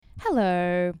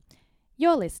Hello,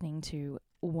 you're listening to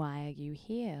Why Are You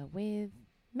Here with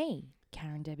me,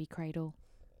 Karen Debbie Cradle,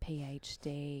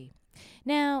 PhD.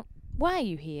 Now, Why Are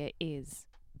You Here is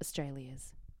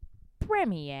Australia's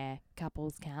premier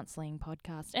couples counselling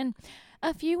podcast, and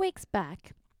a few weeks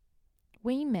back,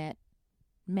 we met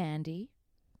Mandy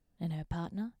and her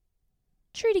partner,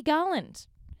 Trudy Garland,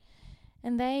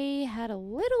 and they had a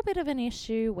little bit of an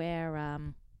issue where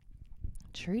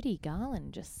Trudy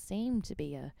Garland just seemed to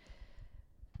be a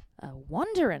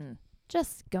wandering,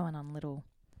 just going on little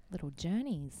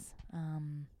journeys,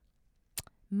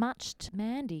 much to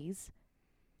Mandy's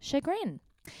chagrin.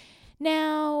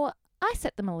 Now, I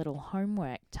set them a little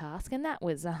homework task, and that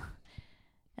was a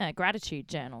gratitude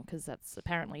journal, because that's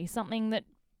apparently something that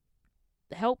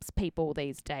helps people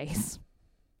these days.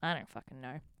 I don't fucking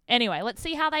know. Anyway, let's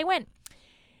see how they went.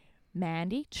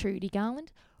 Mandy, Trudy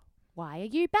Garland, why are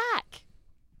you back?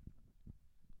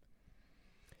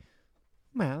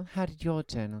 Well, how did your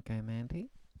journal go, Mandy?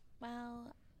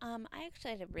 Well, I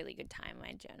actually had a really good time in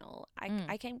my journal.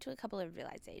 I came to a couple of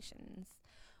realizations.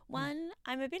 One,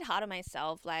 I'm a bit hard on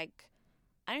myself. Like,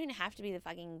 I don't have to be the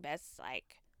fucking best,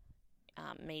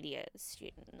 media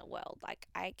student in the world. Like,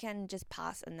 I can just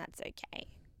pass and that's okay.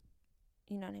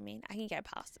 You know what I mean? I can get a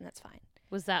pass and that's fine.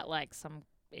 Was that like some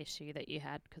issue that you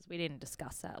had? Because we didn't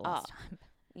discuss that last time.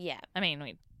 Yeah. I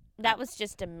mean, That was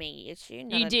just a me issue,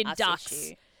 not you an did us ducks.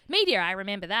 issue. Media, I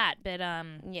remember that, but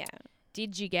Yeah.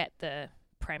 did you get the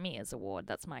Premier's Award?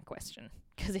 That's my question.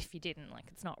 Because if you didn't,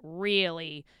 it's not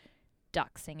really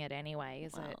duxing it anyway,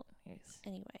 is it? Yes.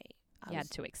 Anyway. You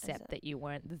had to accept that you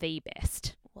weren't the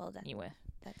best. Well, You were.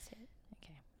 that's it.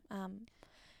 Okay.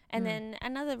 And then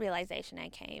another realization I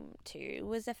came to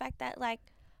was the fact that, I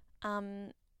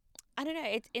don't know,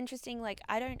 it's interesting.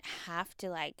 I don't have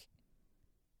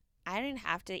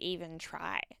to even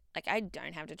try. I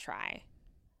don't have to try.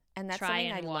 And that's Try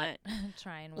something and I what? learned.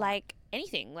 Try and what?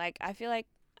 Anything. I feel like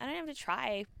I don't have to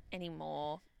try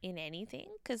anymore in anything.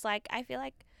 Because, I feel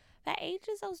like for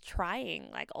ages I was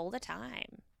trying, all the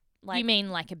time. You mean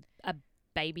like a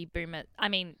baby boomer,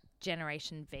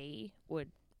 Generation V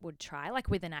would try,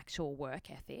 with an actual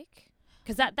work ethic?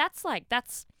 Because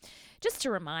that's just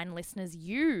to remind listeners,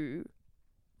 you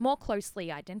more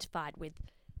closely identified with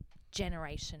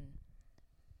Generation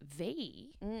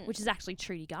V, which is actually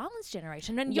Trudy Garland's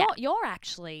generation, and you're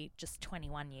actually just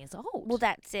 21 years old. Well,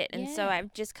 that's it. And so Yeah.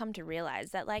 I've just come to realize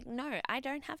that, no, I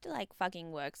don't have to,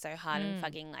 fucking work so hard and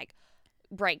fucking,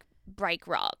 break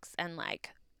rocks and,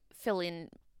 fill in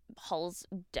holes,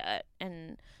 dirt,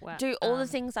 and Well, do all the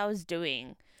things I was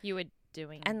doing. you were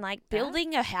doing. And,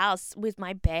 building a house with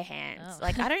my bare hands. Oh.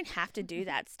 I don't have to do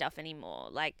that stuff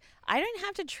anymore. I don't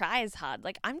have to try as hard.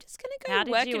 I'm just going to go How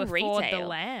work did you in afford retail. the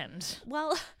land?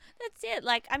 Well, that's it.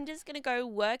 I'm just going to go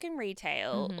work in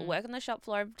retail, work on the shop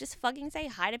floor, just fucking say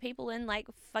hi to people and,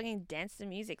 fucking dance to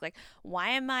music. Why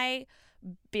am I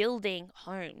building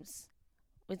homes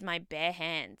with my bare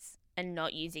hands and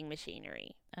not using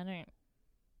machinery? I don't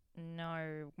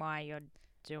know why you're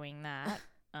doing that.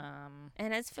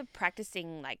 And as for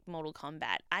practicing, Mortal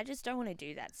Kombat, I just don't want to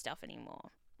do that stuff anymore.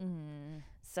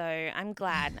 So I'm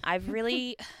glad. I've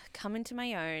really come into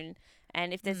my own.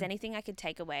 And if there's anything I could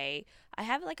take away, I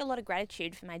have a lot of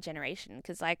gratitude for my generation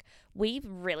because we've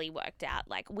really worked out.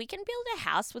 We can build a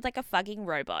house with a fucking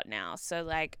robot now. So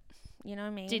you know what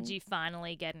I mean? Did you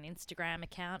finally get an Instagram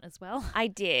account as well? I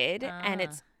did, and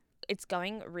it's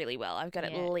going really well. I've got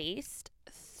at least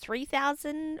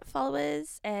 3,000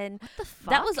 followers, and What the fuck?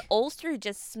 that was all through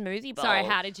just Smoothie Bowl. Sorry,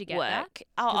 how did you get that? work.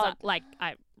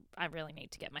 'Cause I really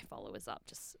need to get my followers up.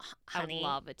 Just Honey, I would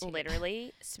love it to.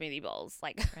 literally smoothie bowls.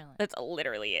 Really? That's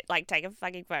literally it. Take a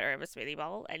fucking photo of a smoothie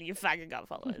bowl and you fucking got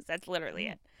followers. That's literally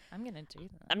it. I'm gonna do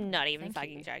that. I'm not even Thank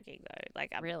fucking you. joking though.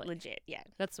 I'm Really? legit. Yeah.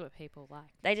 That's what people like.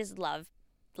 They just love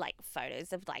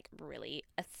photos of really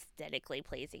aesthetically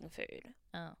pleasing food.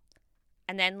 Oh,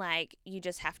 And then you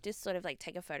just have to sort of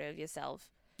take a photo of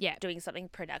yourself yeah. doing something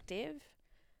productive.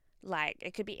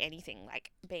 It could be anything,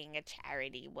 being a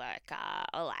charity worker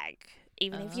or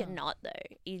even if you're not though,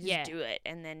 you just do it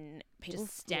and then people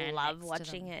Just stand love next to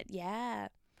watching them. it. Yeah.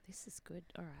 This is good.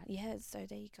 All right. Yeah, so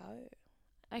there you go.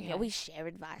 Okay. Yeah, we share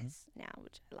advice now,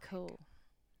 which I like. Cool.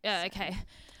 Yeah. Okay.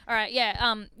 All right.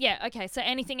 Yeah. Yeah. Okay. So,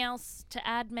 anything else to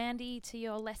add, Mandy, to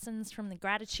your lessons from the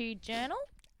gratitude journal?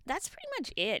 That's pretty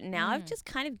much it. Now I've just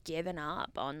kind of given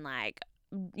up on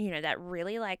that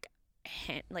really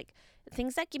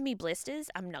things that give me blisters.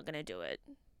 I'm not gonna do it.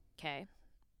 Okay.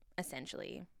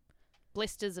 Essentially,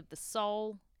 Blisters of the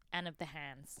soul and of the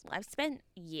hands. I've spent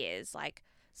years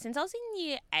since I was in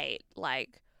year 8,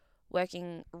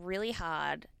 working really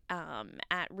hard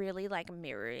at really like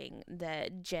mirroring the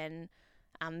Gen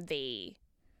V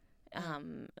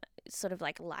sort of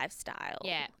like lifestyle.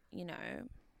 Yeah. You know.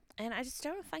 And I just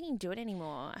don't fucking do it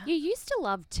anymore. You used to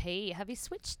love tea. Have you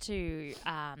switched to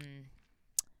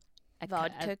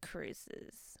Vodka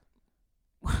cruises.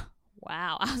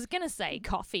 Wow. I was going to say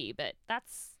coffee, but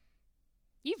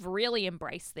you've really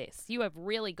embraced this. You have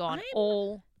really gone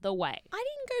all the way. I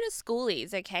didn't go to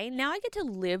schoolies, okay? Now I get to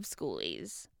live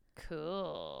schoolies.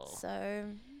 Cool. So,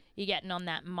 you're getting on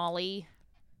that Molly.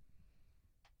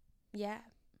 yeah.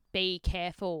 Be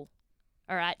careful.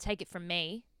 All right, take it from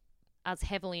me. I was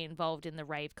heavily involved in the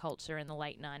rave culture in the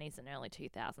late 90s and early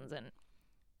 2000s,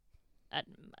 and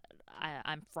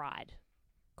I'm fried.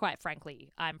 Quite frankly,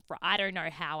 I don't know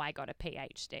how I got a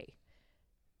PhD,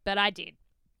 but I did.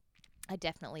 I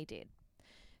definitely did.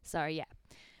 So, yeah.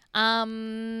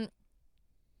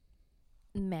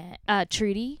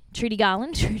 Trudy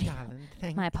Garland. Garland,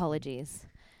 thank My you. Well, apologies.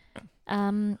 I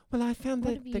found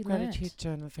what the have you gratitude learnt?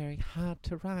 journal very hard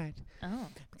to write Oh.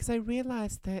 because I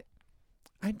realised that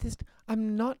I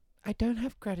don't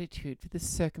have gratitude for the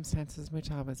circumstances in which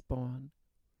I was born.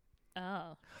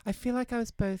 Oh. I feel like I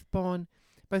was born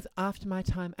both after my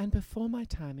time and before my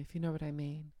time, if you know what I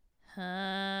mean.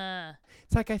 Huh.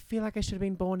 It's like I feel like I should have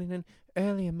been born in an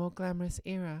earlier, more glamorous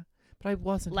era, but I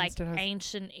wasn't. Like Instead, I was,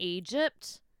 ancient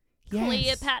Egypt? yes.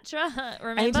 Cleopatra?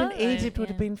 Remember? Ancient Egypt would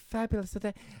Yeah. have been fabulous. Or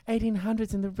the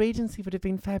 1800s and the Regency would have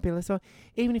been fabulous. Or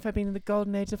even if I'd been in the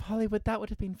golden age of Hollywood, that would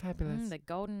have been fabulous. The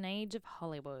golden age of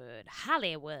Hollywood.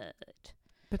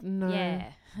 But no,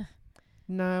 Yeah.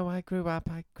 no, I grew up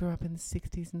in the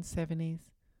 60s and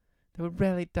 70s. They were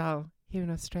really dull here in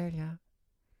Australia.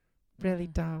 Really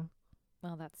dull.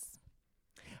 Well, that's...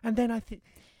 And then I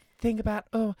think about,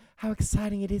 how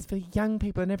exciting it is for young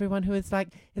people and everyone who is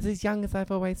as young as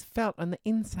I've always felt on the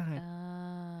inside.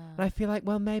 And I feel like,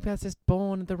 well, maybe I was just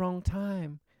born at the wrong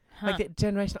time. Like the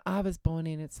generation I was born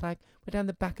in, it's like we're down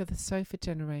the back of the sofa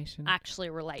generation. actually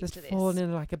relate just to this. fallen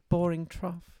in like a boring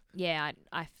trough. Yeah,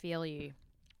 I feel you.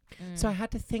 So I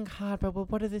had to think hard about, well,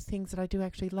 what are the things that I do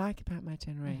actually like about my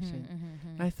generation?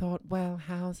 And I thought, well,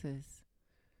 houses,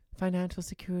 financial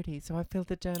security. So I filled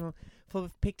the journal full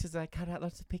of pictures. I cut out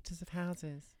lots of pictures of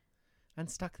houses and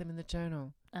stuck them in the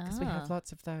journal because we have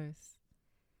lots of those.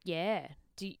 Yeah.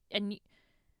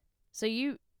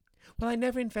 Well, I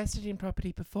never invested in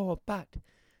property before, but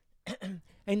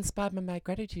inspired by my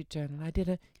gratitude journal, I did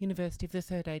a University of the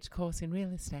Third Age course in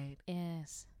real estate.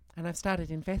 Yes. And I've started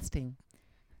investing.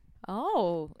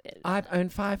 Oh. I've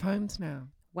owned 5 homes now.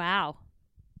 Wow.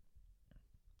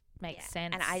 Makes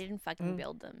sense. And I didn't fucking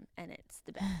build them, and it's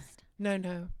the best.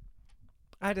 No.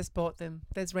 I just bought them.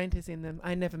 There's renters in them.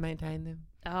 I never maintain them.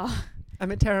 Oh.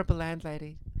 I'm a terrible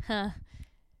landlady. Huh.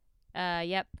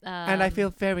 Yep. And I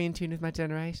feel very in tune with my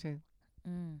generation.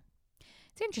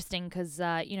 It's interesting because,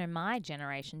 my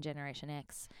generation, Generation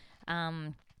X,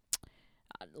 we're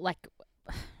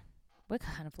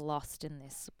kind of lost in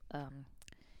this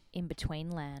in-between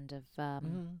land of,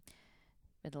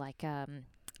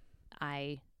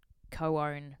 I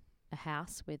co-own a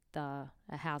house with a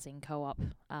housing co-op.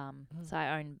 So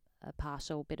I own a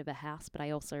partial bit of a house, but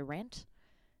I also rent.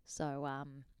 So, I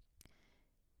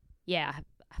have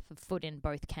a foot in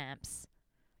both camps.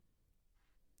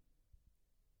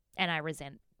 And I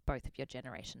resent both of your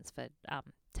generations for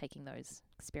taking those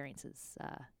experiences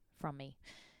from me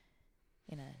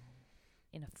in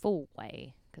a full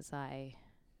way, because I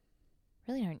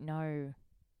really don't know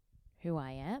who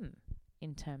I am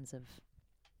in terms of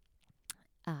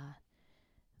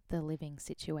the living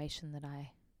situation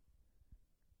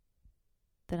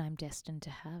that I'm destined to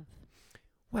have.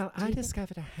 Well, I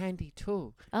discovered a handy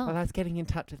tool while I was getting in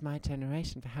touch with my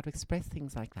generation for how to express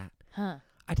things like that. Huh.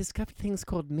 I discovered things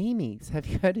called memes. Have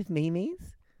you heard of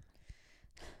memes?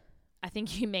 I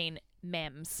think you mean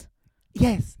memes.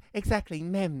 Yes, exactly,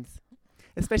 memes.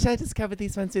 Especially I discovered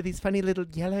these ones with these funny little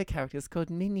yellow characters called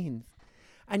minions.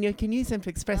 And you can use them to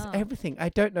express everything. I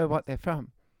don't know what they're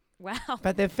from. Wow.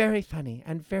 But they're very funny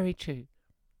and very true.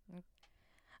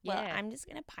 Well, Yeah. I'm just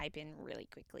going to pipe in really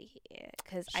quickly here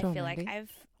because Sure, I feel like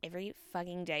Mandy. every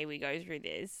fucking day we go through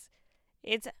this,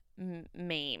 it's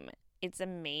meme. It's a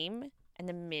meme, and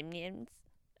the minions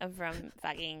are from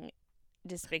fucking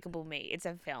Despicable Me. It's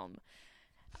a film.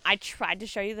 I tried to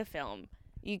show you the film.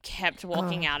 You kept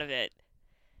walking out of it.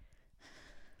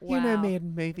 You know Wow. me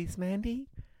in movies, Mandy.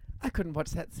 I couldn't watch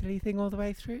that silly thing all the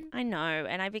way through. I know,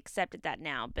 and I've accepted that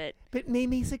now, but But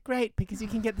memes are great because you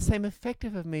can get the same effect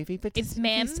of a movie, but It's just in a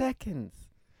few mem? seconds.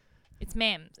 It's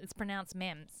memes. It's pronounced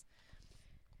memes.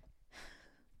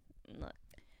 look,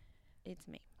 it's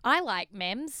me. I like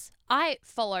memes. I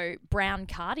follow Brown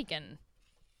Cardigan.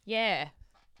 Yeah.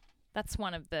 That's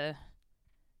one of the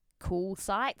cool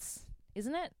sites,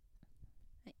 isn't it?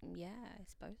 Yeah, I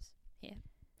suppose. Yeah.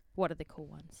 What are the cool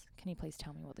ones? Can you please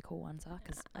tell me what the cool ones are?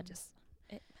 Because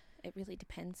It really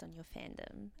depends on your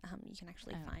fandom. You can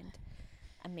actually find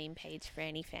a meme page for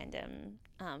any fandom.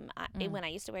 When I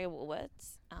used to wear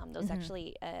Woolworths, there was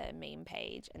actually a meme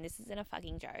page, and this isn't a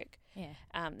fucking joke. Yeah.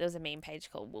 There was a meme page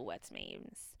called Woolworths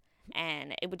Memes,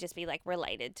 and it would just be like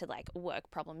related to like work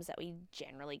problems that we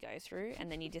generally go through,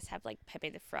 and then you just have like Pepe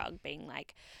the Frog being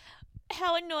like,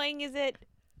 "How annoying is it,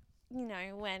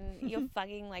 when you're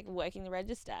fucking like working the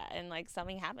register and like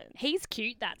something happens?" He's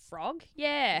cute, that frog.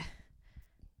 Yeah.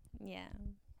 Yeah.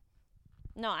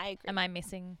 No, I agree. Am I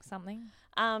missing something?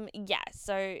 Yeah,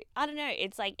 so I don't know.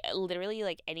 It's like literally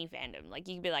like any fandom. Like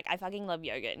you could be like, I fucking love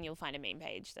yogurt, and you'll find a meme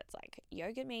page that's like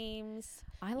yogurt memes.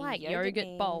 I like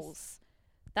yogurt bowls.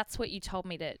 That's what you told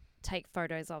me to take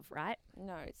photos of, right?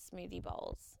 No, smoothie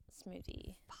bowls.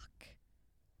 Smoothie. Fuck.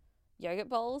 Yogurt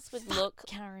bowls would look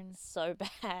Karen so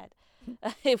bad.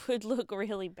 It would look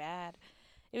really bad.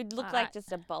 It would look like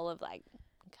just a bowl of like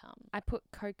cum. I put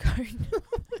cocoa.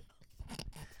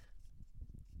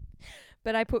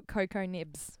 But I put cocoa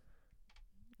nibs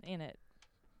in it.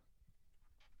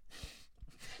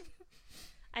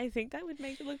 I think that would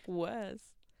make it look worse.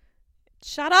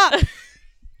 Shut up.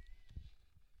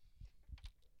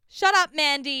 Shut up,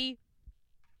 Mandy.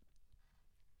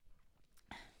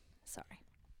 Sorry.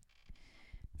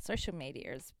 Social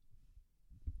media is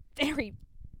very,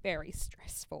 very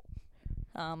stressful.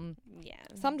 Yeah.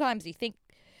 Sometimes you think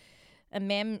a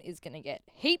meme is going to get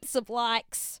heaps of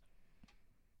likes,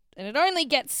 and it only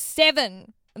gets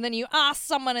 7. And then you ask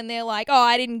someone and they're like, "Oh,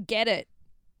 I didn't get it."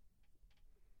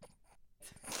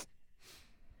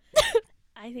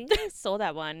 I think I saw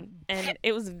that one, and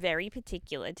it was very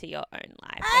particular to your own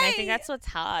life. And I think that's what's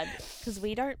hard, because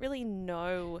we don't really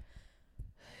know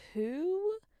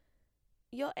who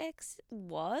your ex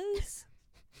was,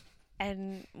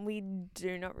 and we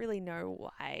do not really know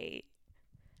why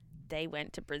they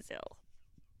went to Brazil.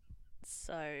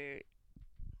 So...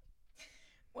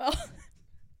 Well,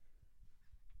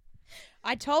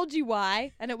 I told you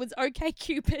why, and it was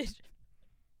OkCupid.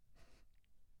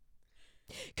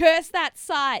 Curse that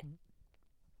site.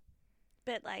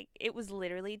 But, like, it was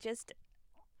literally just,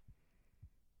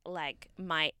 like,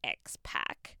 my ex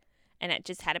pack, and it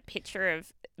just had a picture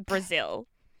of Brazil.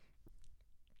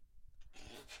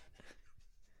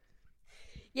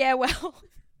 Yeah, well,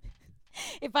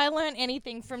 if I learned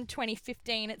anything from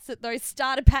 2015, it's that those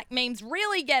starter pack memes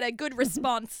really get a good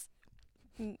response.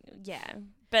 Yeah,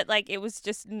 but like it was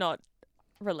just not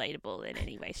relatable in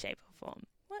any way, shape or form.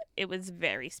 What? It was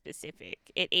very specific.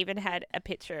 It even had a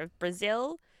picture of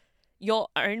Brazil, your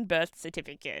own birth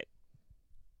certificate,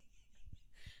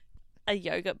 a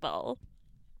yogurt bowl,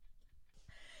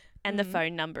 and the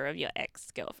phone number of your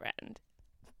ex-girlfriend.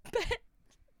 But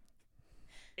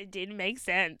it didn't make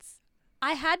sense.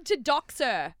 I had to dox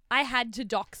her.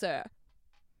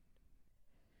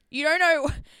 You don't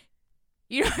know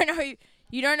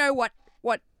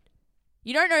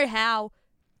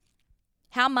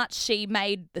how much she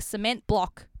made the cement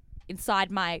block inside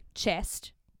my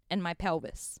chest and my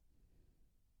pelvis.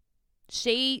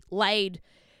 She laid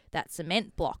that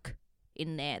cement block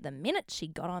in there the minute she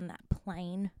got on that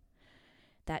plane,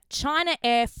 that China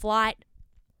Air flight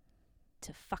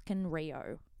to fucking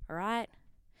Rio, all right?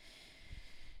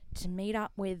 To meet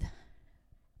up with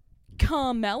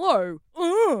Carmelo.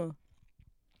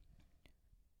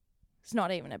 It's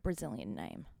not even a Brazilian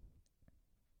name.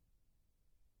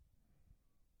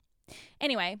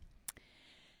 Anyway.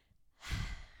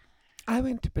 I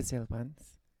went to Brazil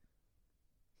once.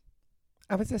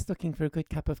 I was just looking for a good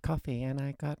cup of coffee, and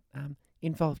I got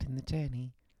involved in the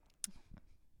journey.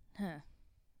 Huh.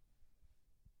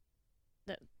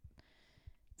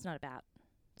 It's not about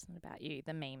you.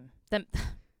 The meme. The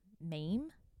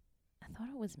meme? I thought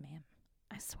it was meme.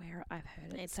 I swear I've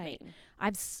heard it say it.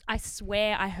 I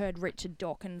swear I heard Richard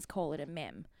Dawkins call it a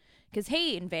meme, because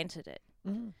he invented it.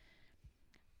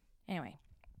 Anyway.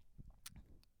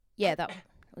 Yeah, I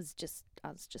was just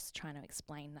trying to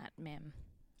explain that meme.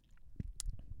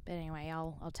 But anyway,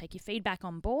 I'll take your feedback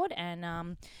on board,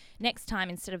 and next time,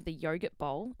 instead of the yogurt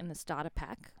bowl in the starter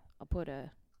pack, I'll put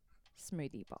a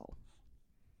smoothie bowl.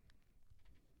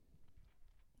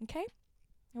 Okay?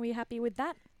 Are we happy with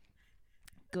that?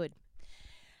 Good.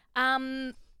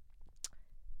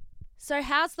 So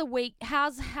how's the week?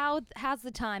 How's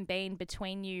the time been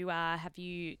between you? Have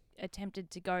you attempted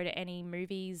to go to any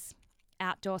movies,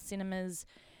 outdoor cinemas,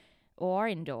 or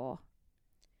indoor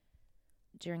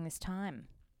during this time?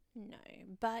 No,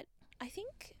 but I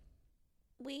think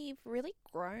we've really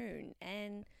grown,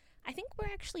 and I think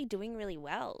we're actually doing really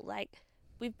well. Like,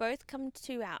 we've both come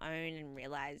to our own and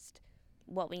realized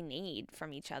what we need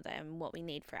from each other and what we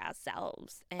need for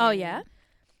ourselves. And, Oh, yeah?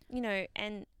 You know,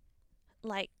 and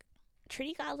like,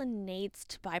 Trudy Garland needs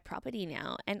to buy property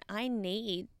now, and I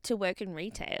need to work in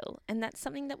retail. And that's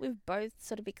something that we've both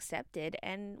sort of accepted,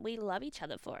 and we love each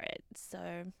other for it.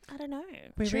 So, I don't know.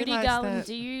 We Trudy realised Garland, that-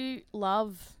 do you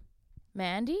love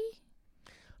Mandy?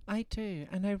 I do.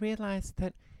 And I realised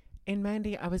that in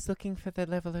Mandy, I was looking for the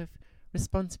level of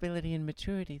responsibility and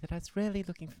maturity that I was really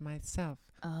looking for myself,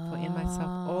 for in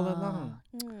myself all along.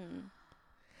 Mm.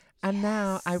 And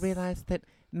now I Yes. realised that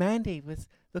Mandy was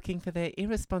looking for the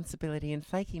irresponsibility and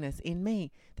flakiness in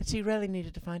me that she really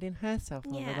needed to find in herself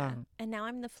all Yeah. along. And now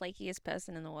I'm the flakiest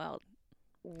person in the world,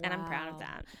 and I'm proud of Wow.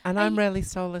 that. And Are I'm you- really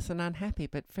soulless and unhappy,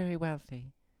 but very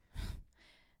wealthy.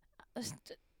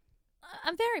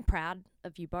 I'm very proud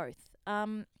of you both.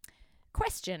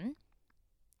 Question: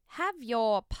 have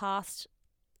your past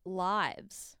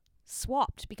lives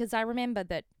swapped? Because I remember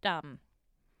that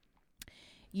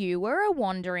you were a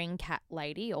wandering cat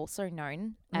lady, also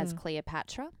known as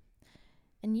Cleopatra,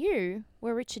 and you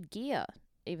were Richard Gere,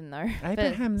 even though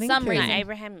Abraham for some Lincoln. No, reason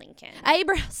Abraham Lincoln.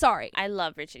 Sorry, I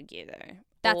love Richard Gere though.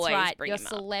 that's Always right. bring Your him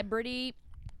up. celebrity.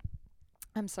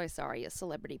 I'm so sorry. Your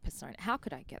celebrity persona. How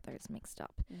could I get those mixed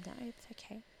up? No, it's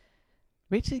okay.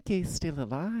 Richard Gere's still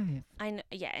alive. I know.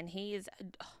 Yeah, and he is.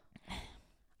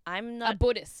 I'm A not.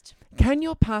 Buddhist. Can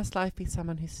your past life be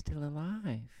someone who's still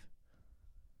alive?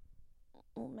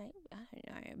 Well, maybe, I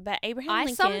don't know. But Abraham I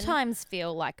Lincoln. sometimes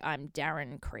feel like I'm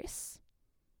Darren Criss,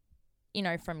 you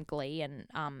know, from Glee and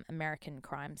American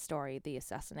Crime Story, the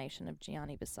assassination of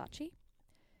Gianni Versace.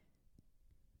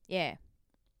 Yeah.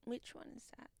 Which one is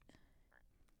that?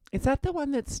 Is that the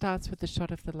one that starts with the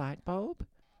shot of the light bulb?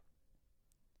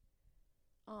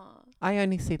 Oh, I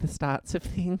only see the starts of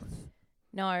things.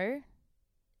 No.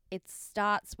 It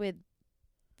starts with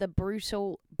the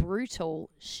brutal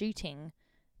shooting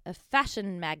of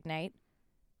fashion magnate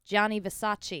Gianni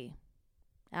Versace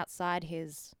outside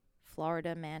his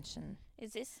Florida mansion.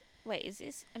 is this? Wait, is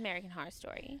this American Horror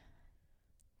Story?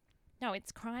 No,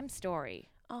 it's Crime Story.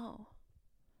 Oh,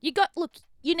 Look,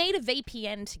 you need a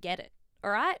VPN to get it,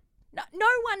 all right? No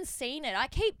one's seen it. I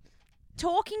keep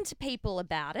talking to people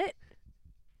about it.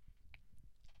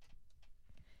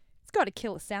 It's got a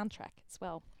killer soundtrack as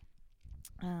well.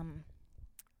 A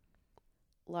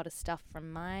lot of stuff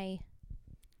from my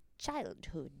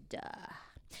childhood.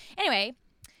 Anyway,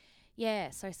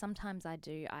 yeah, so sometimes I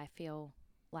feel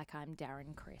like I'm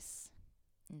Darren Criss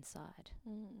inside.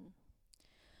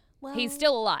 well, He's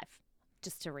still alive,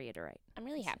 just to reiterate. I'm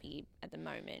really happy at the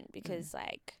moment because,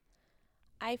 like,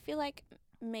 I feel like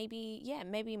maybe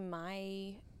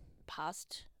my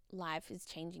past life is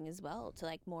changing as well to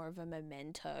like more of a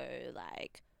memento,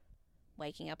 like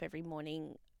waking up every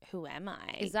morning. Who am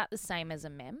I? Is that the same as a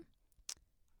mem?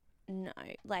 No,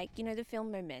 like, you know the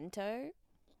film Memento?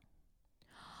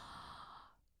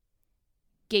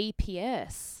 Guy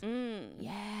Pearce.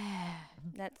 Yeah,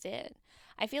 that's it.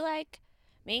 I feel like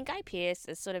me and Guy Pearce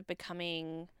are sort of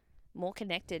becoming more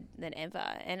connected than ever.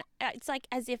 And it's like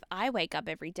as if I wake up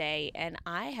every day and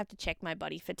I have to check my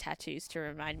body for tattoos to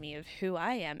remind me of who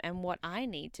I am and what I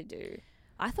need to do.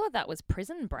 I thought that was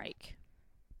Prison Break.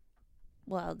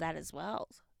 Well, that as well.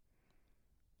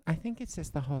 I think it's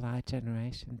just the whole our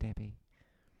generation, Debbie.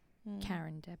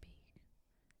 Karen Debbie.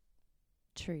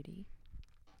 Trudy.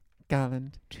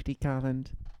 Garland, Trudy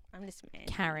Garland, I'm just man.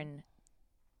 Karen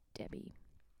Debbie.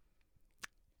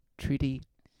 Trudy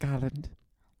Garland.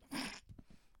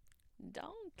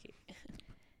 Donkey.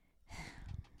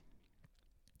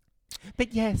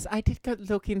 But yes, I did go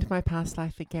look into my past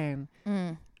life again,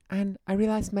 and I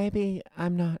realised maybe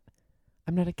I'm not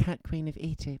a cat queen of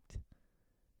Egypt.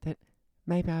 That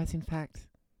maybe I was in fact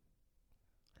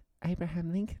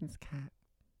Abraham Lincoln's cat.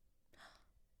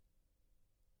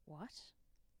 What?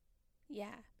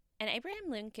 Yeah. And Abraham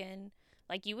Lincoln,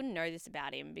 like, you wouldn't know this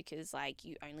about him because, like,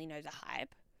 you only know the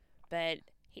hype, but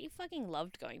he fucking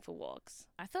loved going for walks.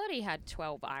 I thought he had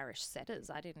 12 Irish setters.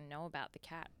 I didn't know about the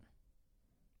cat.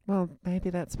 Well, maybe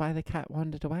that's why the cat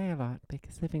wandered away a lot,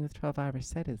 because living with 12 Irish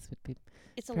setters would be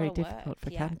It's a very lot of difficult work. for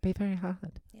a Yeah. cat. It'd be very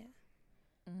hard.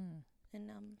 And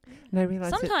And I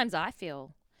realised that Sometimes I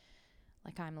feel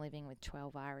like I'm living with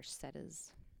 12 Irish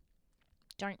setters.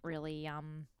 Don't really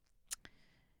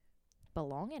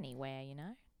belong anywhere, you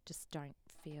know? Just don't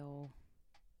feel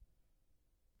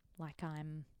like I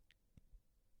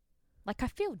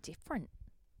feel different,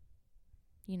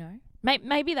 you know?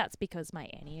 Maybe that's because my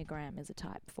Enneagram is a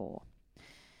type 4.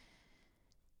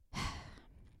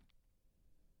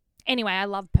 Anyway, I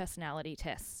love personality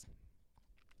tests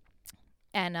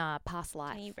and past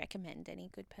life. Can you recommend any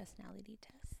good personality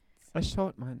tests? A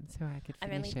short one so I could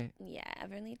finish it. Yeah,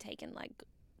 I've only taken like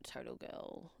Total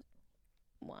Girl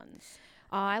ones.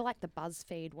 Oh, I like the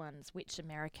BuzzFeed ones. Which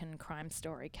American Crime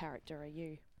Story character are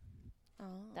you? Oh.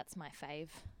 That's my fave.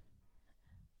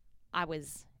 I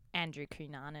was Andrew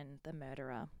Cunanan, the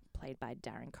murderer, played by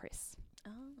Darren Criss.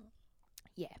 Oh.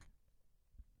 Yeah.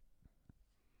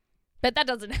 But that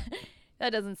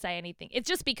doesn't say anything. It's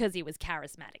just because he was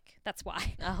charismatic. That's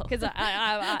why. Oh. Because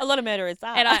I a lot of murderers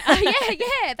are. and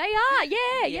yeah, they are.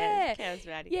 Yeah.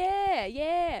 Charismatic.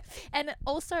 Yeah. And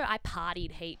also I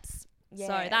partied heaps. Yeah.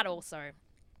 So that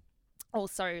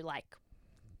also like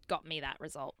got me that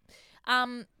result.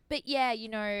 But yeah, you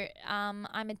know,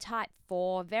 I'm a type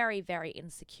 4, very, very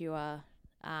insecure.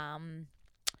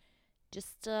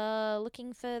 Just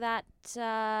looking for that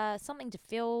something to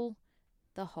fill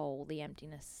the hole, the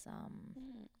emptiness.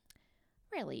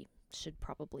 Really should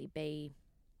probably be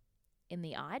in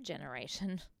the I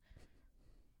generation.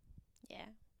 Yeah.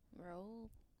 We're all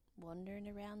wandering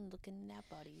around looking at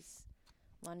our bodies,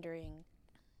 wondering,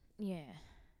 Yeah.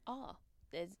 oh,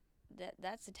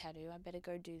 that's a tattoo. I better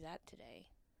go do that today.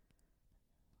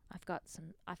 I've got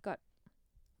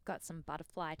some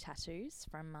butterfly tattoos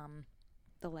from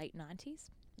the late 90s.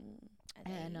 Are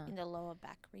they And, in the lower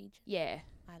back region? Yeah.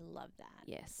 I love that.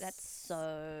 Yes. That's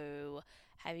so.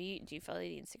 Do you follow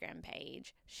the Instagram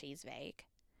page? She's Vague.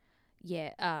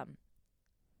 Yeah.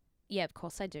 Yeah, of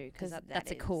course I do, because 'Cause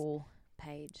that's a is- cool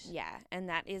page. Yeah, and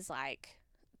that is like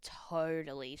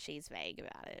totally She's Vague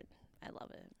about it. I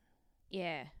love it.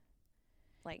 Yeah.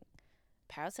 Like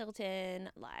Paris Hilton,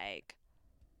 like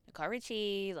Nicole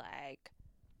Richie, like,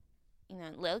 you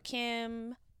know, Lil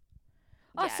Kim.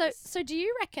 Oh, Yes. so do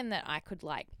you reckon that I could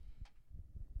like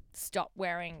stop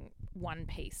wearing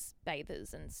one-piece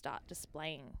bathers and start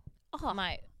displaying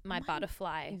my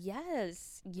butterfly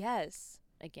Yes.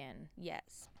 again?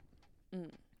 Yes.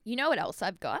 Mm. You know what else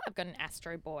I've got? I've got an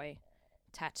Astro Boy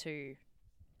tattoo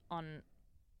on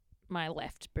my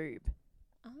left boob.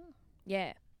 Oh.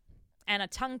 Yeah. And a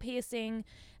tongue piercing,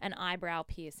 an eyebrow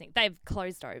piercing. They've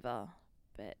closed over,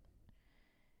 but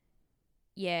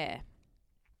yeah.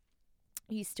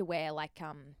 Used to wear like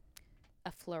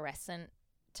a fluorescent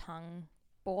tongue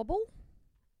bauble.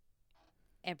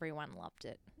 Everyone loved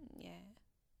it. Yeah.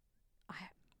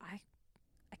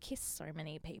 I kissed so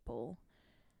many people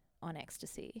on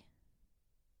ecstasy.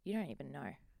 You don't even know.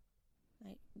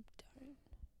 I don't.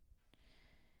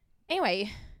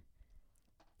 Anyway,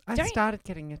 I Don't- started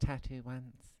getting a tattoo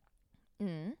once.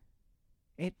 mm,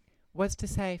 Was to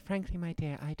say, frankly, my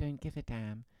dear, I don't give a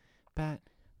damn. But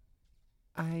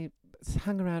I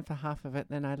hung around for half of it,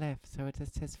 then I left. So it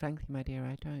just says, frankly, my dear,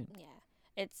 I don't. Yeah.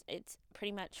 It's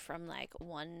pretty much from like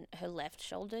her left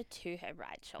shoulder to her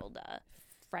right shoulder.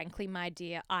 frankly, my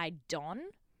dear, I don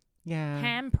Yeah.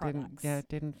 ham Didn't, products.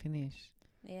 didn't finish.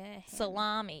 Yeah. ham.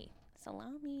 Salami.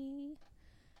 Salami.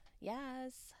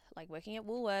 Yes. Like working at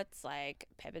Woolworths, like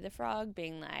Pepper the Frog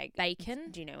being like,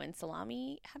 Bacon. do you know when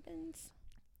salami happens?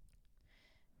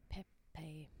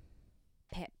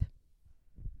 Pep.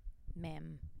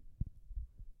 Mem.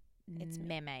 It's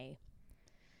me. Meme.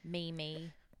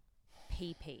 Mimi.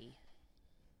 PP.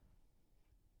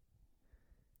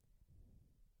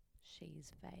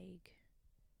 She's vague.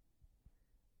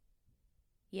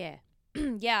 Yeah.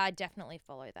 Yeah, I definitely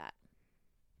follow that.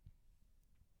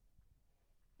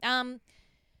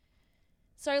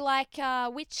 So like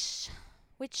which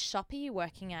shop are you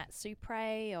working at?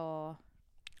 Supre or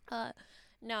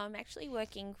No, I'm actually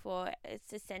working for,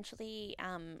 it's essentially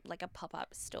like a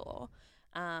pop-up store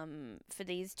for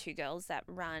these two girls that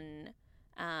run,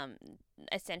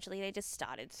 essentially they just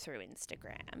started through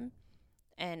Instagram,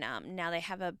 and now they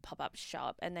have a pop-up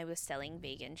shop, and they were selling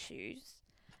vegan shoes.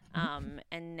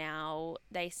 And now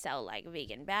they sell like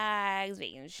vegan bags,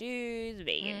 vegan shoes,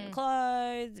 vegan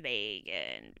clothes,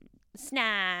 vegan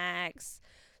snacks.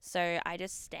 So I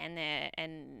just stand there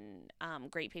and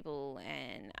greet people,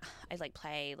 and I like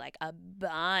play like a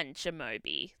bunch of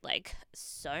Moby, like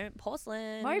so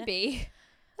porcelain. Moby?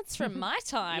 That's from my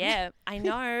time. Yeah, I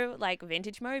know, like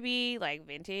vintage Moby, like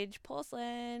vintage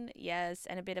porcelain, yes,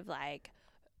 and a bit of like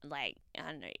I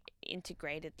don't know,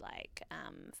 integrated like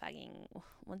fucking,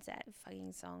 what's that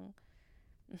fucking song?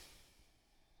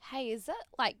 Hey, is that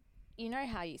like, you know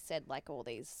how you said like all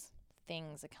these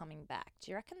things are coming back? Do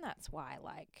you reckon that's why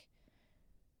like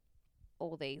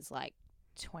all these like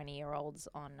 20-year-olds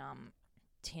on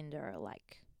Tinder are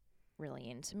like really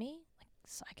into me? Like,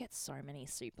 so I get so many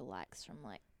super likes from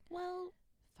like, Well,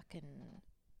 fucking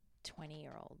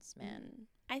 20-year-olds, man.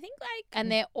 I think like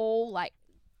And they're all like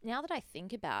now that I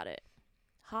think about it,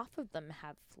 half of them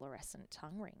have fluorescent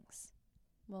tongue rings.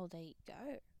 Well, there you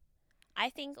go. I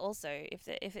think also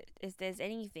if there's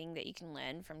anything that you can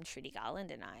learn from Trudy Garland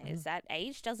and I is that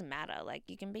age doesn't matter. Like,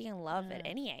 you can be in love at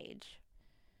any age.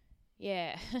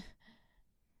 Yeah.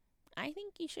 I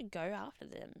think you should go after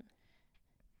them.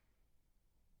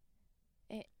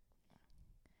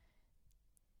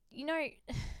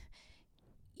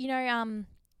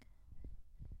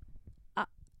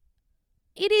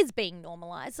 It is being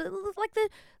normalised.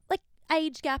 Like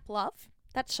Age Gap Love,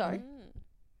 that show.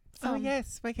 Oh,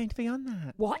 yes, we're going to be on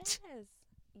that. What? Yes.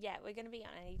 Yeah, we're going to be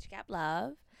on Age Gap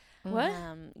Love. What?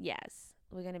 Yes,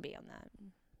 we're going to be on that.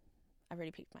 I've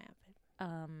already picked my outfit.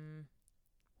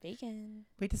 Vegan.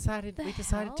 We decided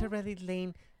to really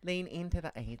lean into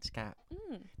the age gap.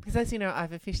 Because as you know,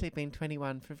 I've officially been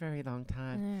 21 for a very long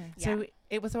time. So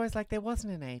it was always like there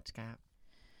wasn't an age gap.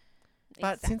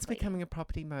 But since becoming a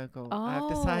property mogul, I've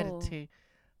decided to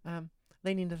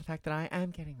lean into the fact that I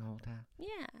am getting older.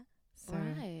 Yeah. So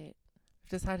I've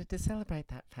decided to celebrate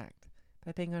that fact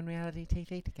by being on reality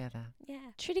TV together. Yeah.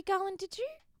 Trudy Garland, did you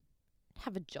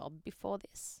have a job before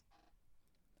this?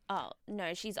 Oh,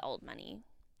 no, she's old money.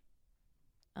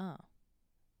 Oh.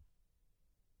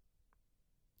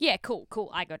 Yeah,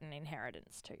 cool. I got an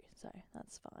inheritance too, so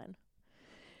that's fine.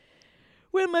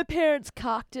 When my parents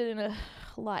carked it in a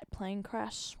light plane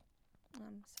crash.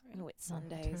 I'm sorry. In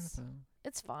Whitsundays. Terrible.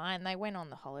 It's fine. They went on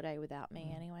the holiday without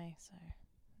me anyway, so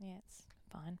yeah, it's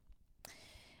fine.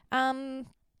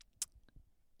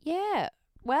 Yeah.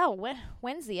 Well,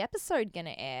 when's the episode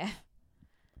gonna air?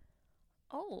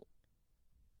 Oh.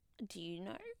 Do you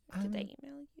know? Did they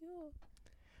email you?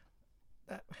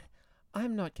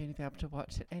 I'm not going to be able to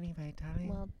watch it anyway, darling.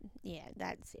 Well, yeah,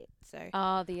 that's it. So.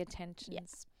 Oh, the attention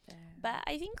span. But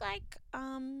I think I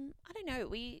don't know.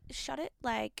 We shot it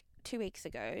 2 weeks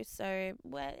ago, so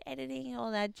we're editing all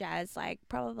that jazz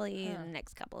probably in the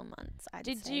next couple of months.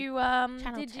 Did say. you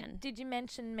Channel 10. Did you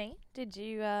mention me? Did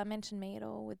you mention me at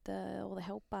all with all the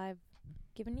help I've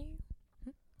given you?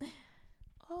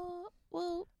 Oh,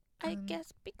 well, I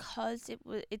guess because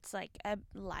it's like a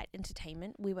light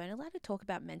entertainment, we weren't allowed to talk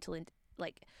about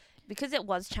because it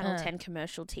was Channel 10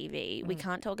 commercial TV, we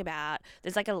can't talk about,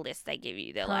 there's a list they give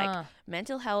you. They're like,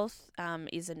 mental health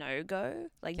is a no-go.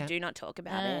 Do not talk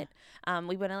about it.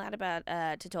 We weren't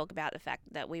allowed to talk about the fact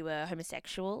that we were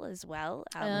homosexual as well.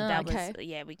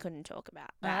 We couldn't talk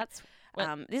about that.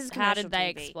 This is commercial how did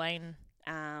they TV. Explain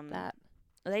that?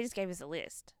 They just gave us a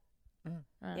list.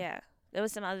 Yeah. There were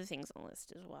some other things on the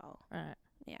list as well. Right.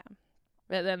 Yeah.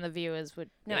 But then the viewers would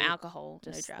No alcohol,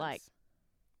 just no drugs.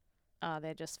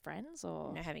 They're just friends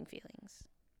or no having feelings.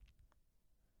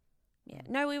 Yeah.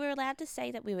 No, we were allowed to say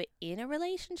that we were in a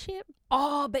relationship.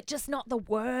 Oh, but just not the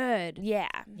word. Yeah.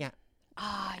 Yeah.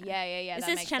 Ah, yeah. This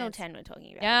that is makes Channel sense. 10 we're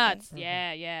talking about.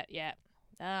 Yeah, okay? yeah.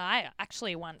 I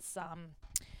actually once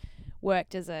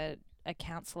worked as a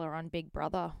counselor on Big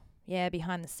Brother. Yeah,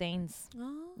 behind the scenes.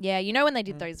 Oh. Yeah, you know when they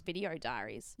did those video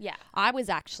diaries? Yeah. I was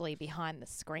actually behind the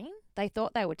screen. They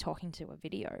thought they were talking to a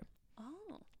video.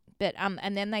 Oh. But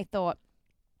and then they thought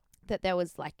that there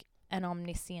was an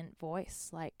omniscient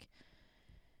voice,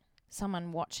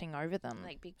 someone watching over them.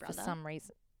 Like Big Brother? For some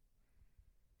reason.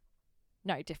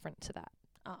 No, different to that.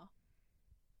 Oh.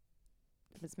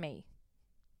 It was me.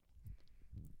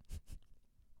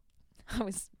 I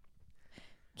was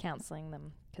counselling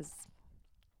them because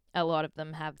a lot of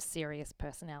them have serious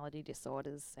personality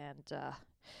disorders and,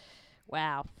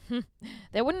 wow.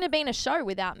 There wouldn't have been a show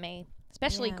without me,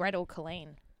 especially Gretel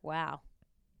Colleen. Wow.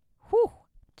 Whew.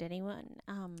 Did anyone,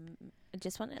 I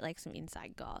just wanted some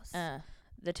inside goss.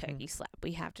 The turkey slap,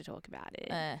 we have to talk about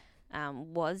it.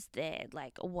 Was there,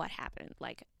 what happened?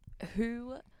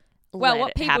 Who Well,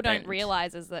 what people happened? don't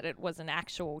realise is that it was an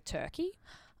actual turkey.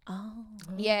 Oh.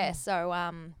 Yeah, so,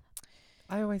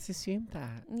 I always assumed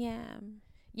that. Yeah.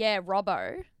 yeah,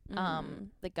 Robbo,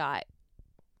 the guy,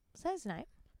 is that his name?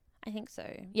 I think so.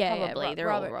 Yeah, Probably. yeah, They're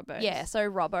Robbo, all Robbos. Yeah, so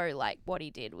Robbo, what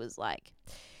he did was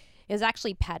he was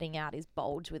actually padding out his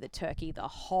bulge with a turkey the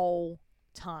whole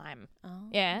time. Oh.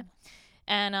 Yeah.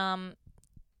 And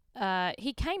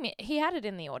he came in, he had it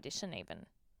in the audition even.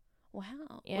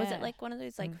 Wow. Yeah. Was it one of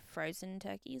those frozen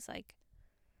turkeys?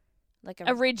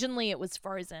 Originally it was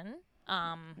frozen.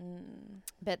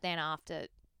 But then after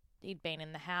he'd been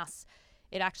in the house,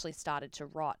 it actually started to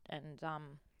rot and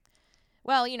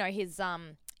his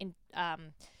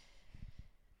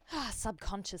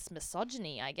subconscious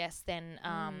misogyny, I guess, then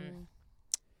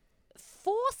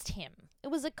forced him. It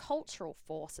was a cultural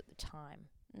force at the time.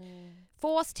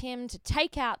 Forced him to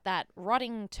take out that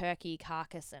rotting turkey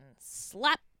carcass and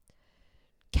slap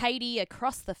Katie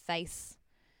across the face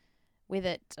with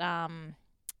it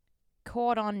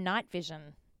caught on night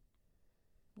vision.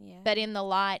 Yeah. But in the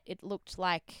light, it looked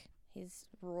like his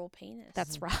raw penis.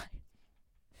 That's right.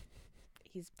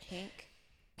 His pink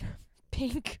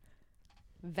Pink,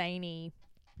 veiny,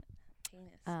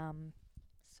 penis.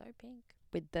 So pink.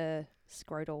 with the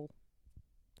scrotal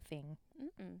thing.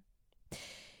 Mm-mm.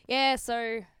 Yeah,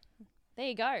 so there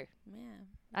you go. Yeah.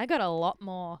 I got a lot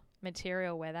more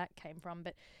material where that came from,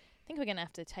 but I think we're going to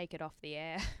have to take it off the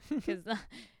air because I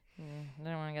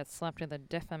don't want to get slapped with a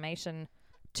defamation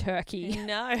turkey.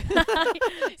 No.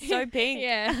 So pink.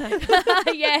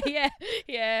 Yeah.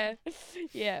 Yeah.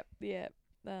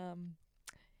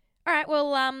 All right.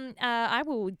 Well, I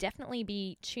will definitely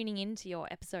be tuning into your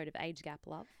episode of Age Gap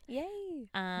Love. Yay.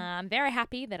 I'm very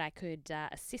happy that I could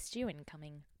assist you in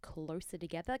coming closer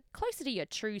together, closer to your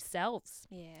true selves.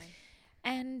 Yeah.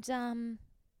 And,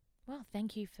 well,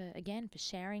 thank you for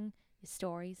sharing your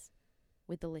stories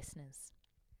with the listeners.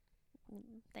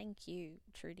 Thank you,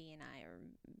 Trudy and I, or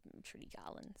Trudy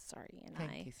Garland, sorry, and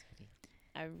Thank you, sweetie.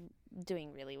 are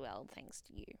doing really well thanks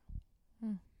to you.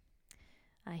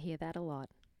 I hear that a lot.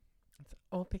 It's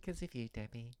all because of you,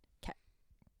 Debbie.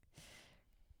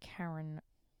 Karen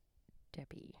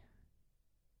Debbie.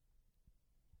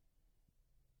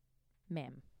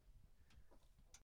 Mem.